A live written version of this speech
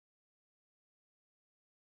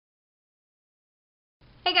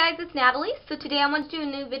Hey guys, it's Natalie. So today I want to do a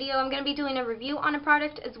new video. I'm going to be doing a review on a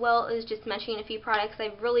product as well as just mentioning a few products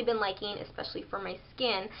I've really been liking, especially for my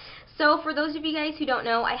skin. So for those of you guys who don't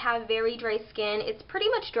know, I have very dry skin. It's pretty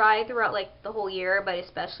much dry throughout like the whole year, but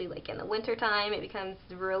especially like in the winter time it becomes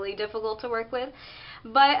really difficult to work with.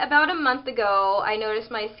 But about a month ago I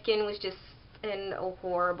noticed my skin was just in a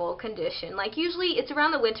horrible condition. Like usually it's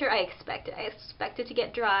around the winter I expect it. I expect it to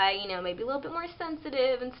get dry, you know, maybe a little bit more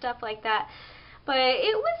sensitive and stuff like that. But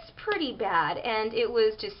it was pretty bad, and it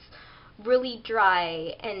was just really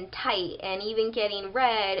dry and tight and even getting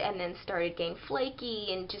red, and then started getting flaky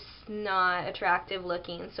and just not attractive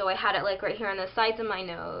looking. So I had it like right here on the sides of my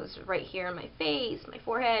nose, right here on my face, my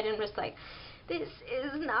forehead, and just like, this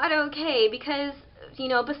is not okay, because, you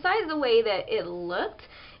know, besides the way that it looked,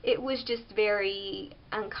 it was just very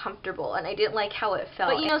uncomfortable, and I didn't like how it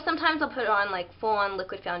felt. But you know, sometimes I'll put on like full-on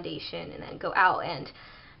liquid foundation and then go out, and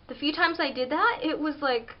the few times I did that, it was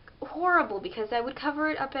like horrible because I would cover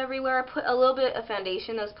it up everywhere. I put a little bit of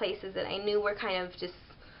foundation in those places that I knew were kind of just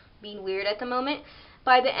being weird at the moment.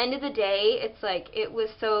 By the end of the day, it's like it was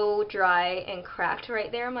so dry and cracked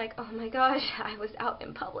right there. I'm like, oh my gosh, I was out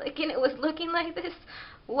in public and it was looking like this.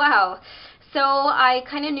 Wow. So I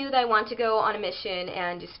kind of knew that I wanted to go on a mission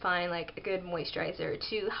and just find like a good moisturizer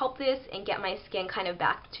to help this and get my skin kind of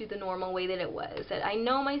back to the normal way that it was. That I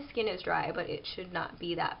know my skin is dry, but it should not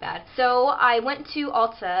be that bad. So I went to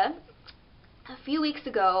Ulta a few weeks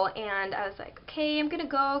ago, and I was like, okay, I'm gonna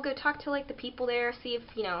go talk to like the people there, see if,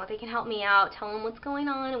 you know, they can help me out, tell them what's going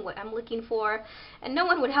on and what I'm looking for, and no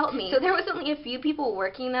one would help me. So there was only a few people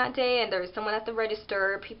working that day, and there was someone at the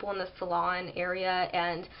register, people in the salon area,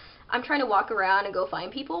 and I'm trying to walk around and go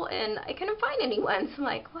find people, and I couldn't find anyone. So I'm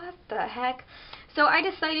like, what the heck? So I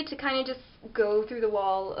decided to kind of just go through the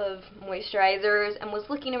wall of moisturizers and was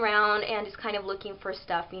looking around and just kind of looking for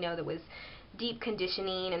stuff, you know, that was deep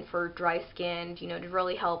conditioning and for dry skin, you know, to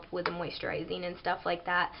really help with the moisturizing and stuff like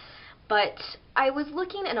that. But I was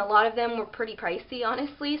looking, and a lot of them were pretty pricey,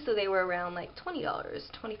 honestly, so they were around like $20,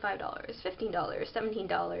 $25, $15,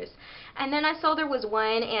 $17. And then I saw there was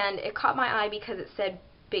one, and it caught my eye because it said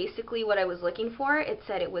basically what I was looking for. It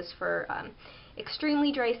said it was for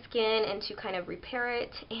extremely dry skin and to kind of repair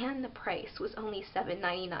it, and the price was only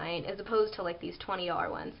 $7.99 as opposed to like these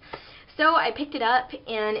 $20 ones. So I picked it up,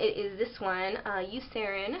 and it is this one,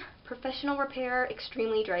 Eucerin Professional Repair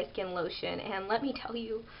Extremely Dry Skin Lotion, and let me tell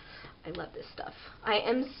you, I love this stuff. I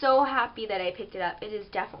am so happy that I picked it up. It has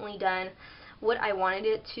definitely done what I wanted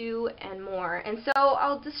it to and more. And so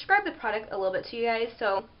I'll describe the product a little bit to you guys.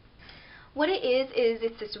 So what it is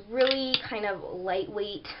it's this really kind of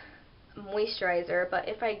lightweight moisturizer, but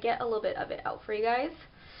if I get a little bit of it out for you guys,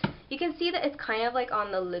 you can see that it's kind of like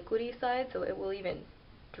on the liquidy side, so it will even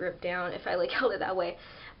drip down if I like held it that way,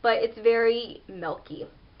 but it's very milky.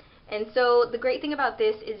 And so the great thing about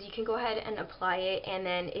this is you can go ahead and apply it, and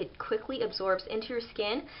then it quickly absorbs into your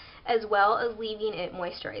skin as well as leaving it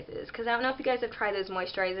moisturizes. Because I don't know if you guys have tried those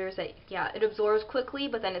moisturizers that, yeah, it absorbs quickly,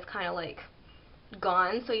 but then it's kind of like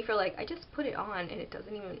gone, so you feel like I just put it on and it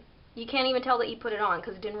doesn't even, you can't even tell that you put it on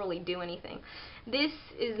because it didn't really do anything. This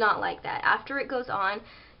is not like that. After it goes on,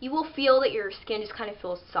 you will feel that your skin just kind of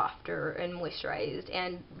feels softer and moisturized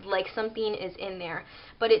and like something is in there,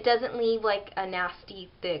 but it doesn't leave like a nasty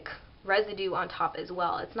thick residue on top as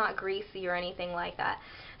well. It's not greasy or anything like that.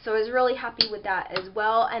 So I was really happy with that as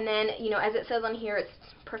well. And then, you know, as it says on here, it's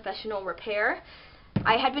professional repair.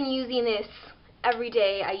 I had been using this every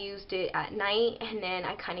day. I used it at night, and then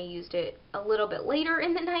I kind of used it a little bit later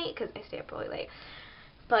in the night because I stay up really late.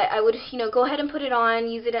 But I would, you know, go ahead and put it on,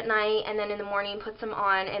 use it at night, and then in the morning put some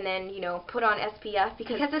on, and then, you know, put on SPF,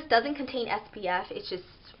 because this doesn't contain SPF, it's just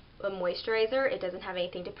a moisturizer. It doesn't have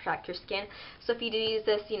anything to protect your skin. So if you do use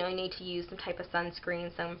this, you know, you need to use some type of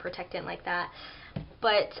sunscreen, some protectant like that.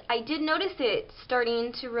 But I did notice it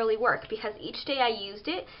starting to really work, because each day I used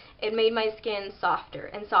it, it made my skin softer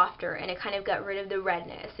and softer, and it kind of got rid of the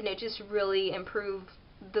redness, and it just really improved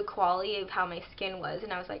the quality of how my skin was.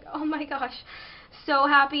 And I was like, oh my gosh, so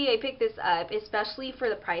happy I picked this up, especially for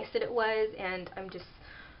the price that it was, and I'm just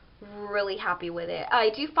really happy with it.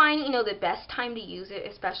 I do find, you know, the best time to use it,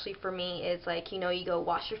 especially for me, is like, you know, you go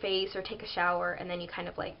wash your face or take a shower, and then you kind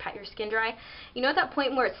of like pat your skin dry. You know, at that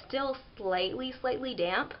point where it's still slightly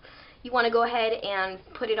damp, you want to go ahead and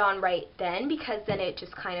put it on right then, because then it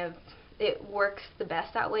just kind of, it works the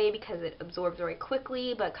best that way, because it absorbs very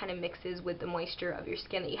quickly but kind of mixes with the moisture of your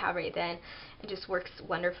skin that you have right then. It just works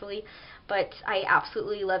wonderfully. But I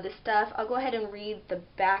absolutely love this stuff. I'll go ahead and read the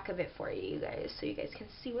back of it for you guys so you guys can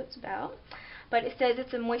see what it's about. But it says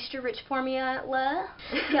it's a moisture-rich formula.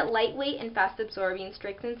 Get lightweight and fast-absorbing,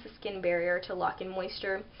 strengthens the skin barrier to lock in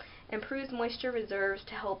moisture, improves moisture reserves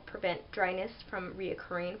to help prevent dryness from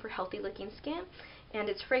reoccurring for healthy-looking skin, and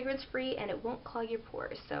it's fragrance-free and it won't clog your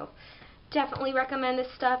pores. So definitely recommend this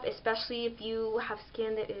stuff, especially if you have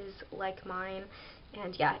skin that is like mine.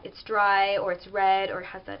 And yeah, it's dry or it's red or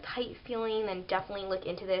has a tight feeling, then definitely look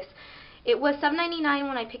into this. It was $7.99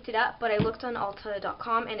 when I picked it up, but I looked on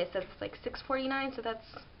Ulta.com and it says it's like $6.49, so that's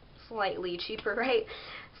slightly cheaper, right?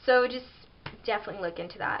 So just definitely look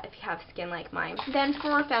into that if you have skin like mine. Then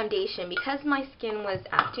for foundation, because my skin was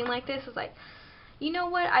acting like this, I was like, you know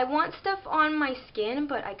what, I want stuff on my skin,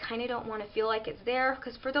 but I kind of don't want to feel like it's there,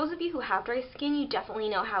 because for those of you who have dry skin, you definitely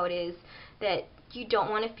know how it is, that you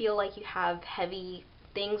don't want to feel like you have heavy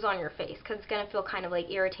things on your face, because it's going to feel kind of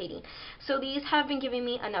like irritating. So these have been giving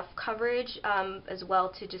me enough coverage as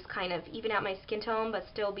well to just kind of even out my skin tone, but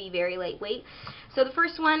still be very lightweight. So the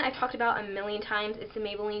first one I've talked about a million times. It's the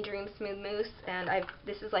Maybelline Dream Smooth Mousse, and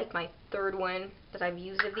this is like my third one that I've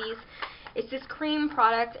used of these. It's this cream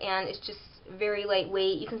product, and it's just very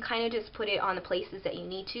lightweight. You can kind of just put it on the places that you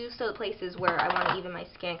need to, so the places where I want to even my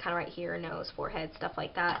skin, kind of right here, nose, forehead, stuff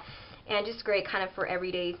like that. And just great kind of for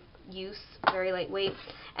everyday use, very lightweight.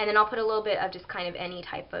 And then I'll put a little bit of just kind of any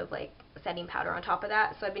type of like setting powder on top of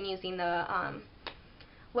that. So I've been using the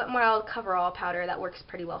Wet n Wild Coverall powder. That works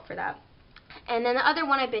pretty well for that. And then the other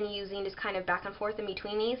one I've been using, just kind of back and forth in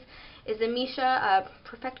between these, is the Misha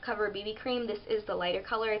Perfect Cover BB Cream. This is the lighter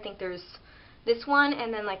color. I think there's this one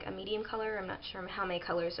and then like a medium color. I'm not sure how many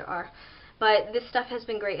colors there are. But this stuff has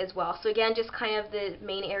been great as well. So again, just kind of the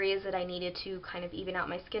main areas that I needed to kind of even out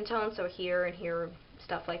my skin tone. So here and here,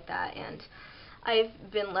 stuff like that. And I've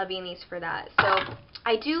been loving these for that. So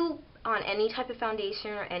I do, on any type of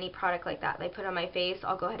foundation or any product like that I put on my face,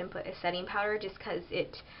 I'll go ahead and put a setting powder just because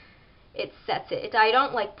it sets it. I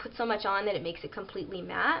don't like put so much on that it makes it completely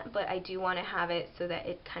matte, but I do want to have it so that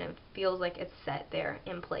it kind of feels like it's set there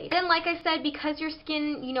in place. And like I said, because your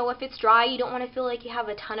skin, you know, if it's dry, you don't want to feel like you have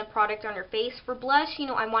a ton of product on your face. For blush, you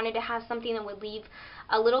know, I wanted to have something that would leave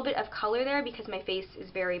a little bit of color there because my face is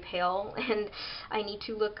very pale and I need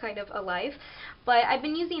to look kind of alive. But I've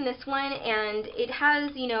been using this one, and it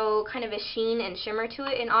has, you know, kind of a sheen and shimmer to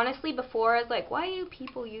it. And honestly, before I was like, why do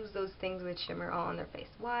people use those things with shimmer all on their face?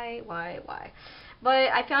 Why?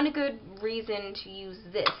 But I found a good reason to use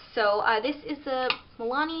this. So this is the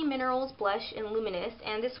Milani Minerals Blush in Luminous,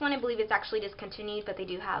 and this one I believe it's actually discontinued, but they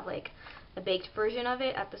do have like a baked version of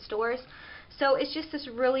it at the stores. So it's just this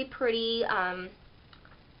really pretty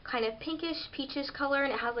kind of pinkish peachish color,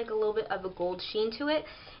 and it has like a little bit of a gold sheen to it.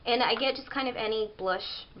 And I get just kind of any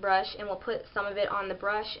blush brush, and we'll put some of it on the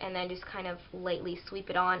brush and then just kind of lightly sweep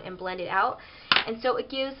it on and blend it out. And so it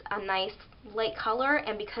gives a nice light color,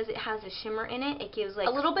 and because it has a shimmer in it, it gives like a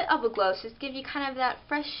little bit of a glow. So just gives you kind of that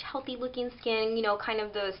fresh, healthy looking skin, you know, kind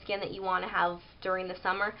of the skin that you want to have during the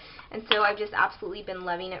summer. And so I've just absolutely been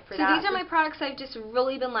loving it for that. So these are my products I've just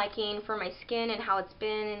really been liking for my skin and how it's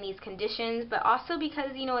been in these conditions, but also because,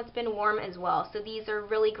 you know, it's been warm as well. So these are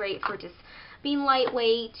really great for just being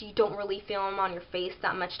lightweight. You don't really feel them on your face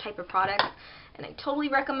that much type of product. And I totally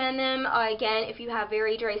recommend them. Again, if you have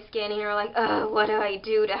very dry skin and you're like, what do I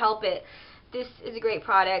do to help it? This is a great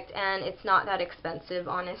product, and it's not that expensive,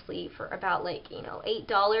 honestly, for about like, you know,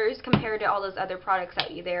 $8 compared to all those other products out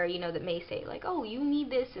there, you know, that may say like, oh, you need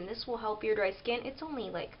this and this will help your dry skin. It's only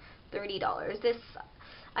like $30. This,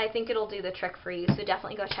 I think it'll do the trick for you, so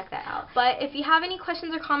definitely go check that out. But if you have any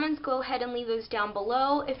questions or comments, go ahead and leave those down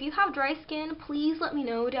below. If you have dry skin, please let me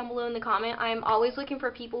know down below in the comment. I'm always looking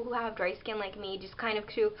for people who have dry skin like me, just kind of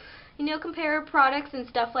to, you know, compare products and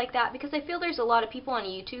stuff like that, because I feel there's a lot of people on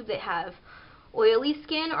YouTube that have oily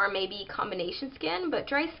skin or maybe combination skin, but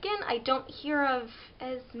dry skin I don't hear of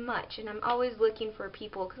as much, and I'm always looking for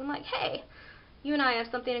people because I'm like, hey, you and I have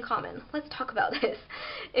something in common. Let's talk about this.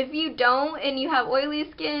 If you don't and you have oily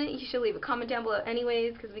skin, you should leave a comment down below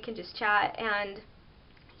anyways, because we can just chat. And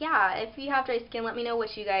yeah, if you have dry skin, let me know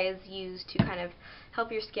what you guys use to kind of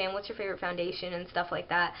help your skin. What's your favorite foundation and stuff like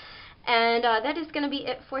that. And that is going to be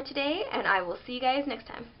it for today, and I will see you guys next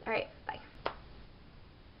time. Alright, bye.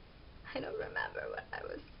 I don't remember what I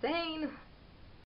was saying.